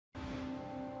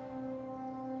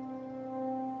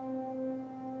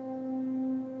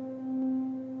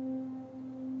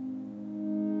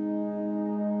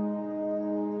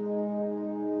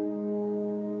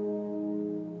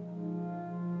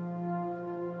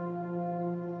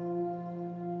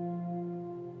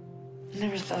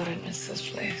Never thought I'd miss this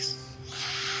place.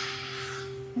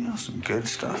 You know, some good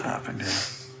stuff happened here.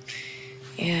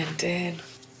 Yeah, it did.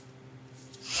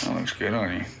 That looks good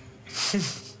on you.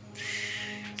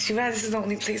 Too bad this is the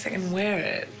only place I can wear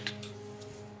it.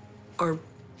 Or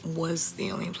was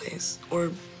the only place.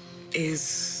 Or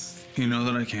is. You know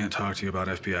that I can't talk to you about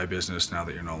FBI business now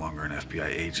that you're no longer an FBI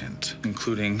agent,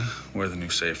 including where the new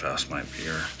safe house might be,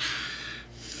 or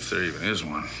if there even is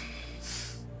one.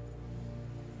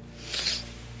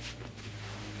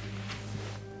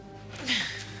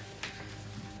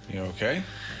 You okay?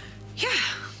 Yeah,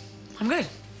 I'm good.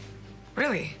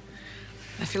 Really.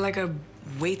 I feel like a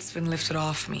weight's been lifted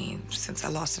off me since I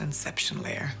lost an Inception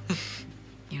layer.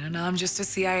 You know, now I'm just a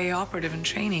CIA operative in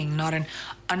training, not an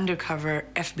undercover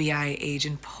FBI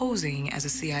agent posing as a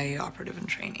CIA operative in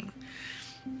training.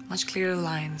 Much clearer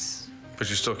lines. But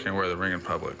you still can't wear the ring in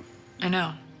public. I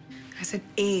know. I said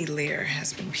a layer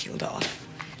has been peeled off.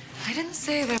 I didn't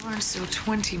say there weren't still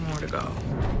 20 more to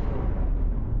go.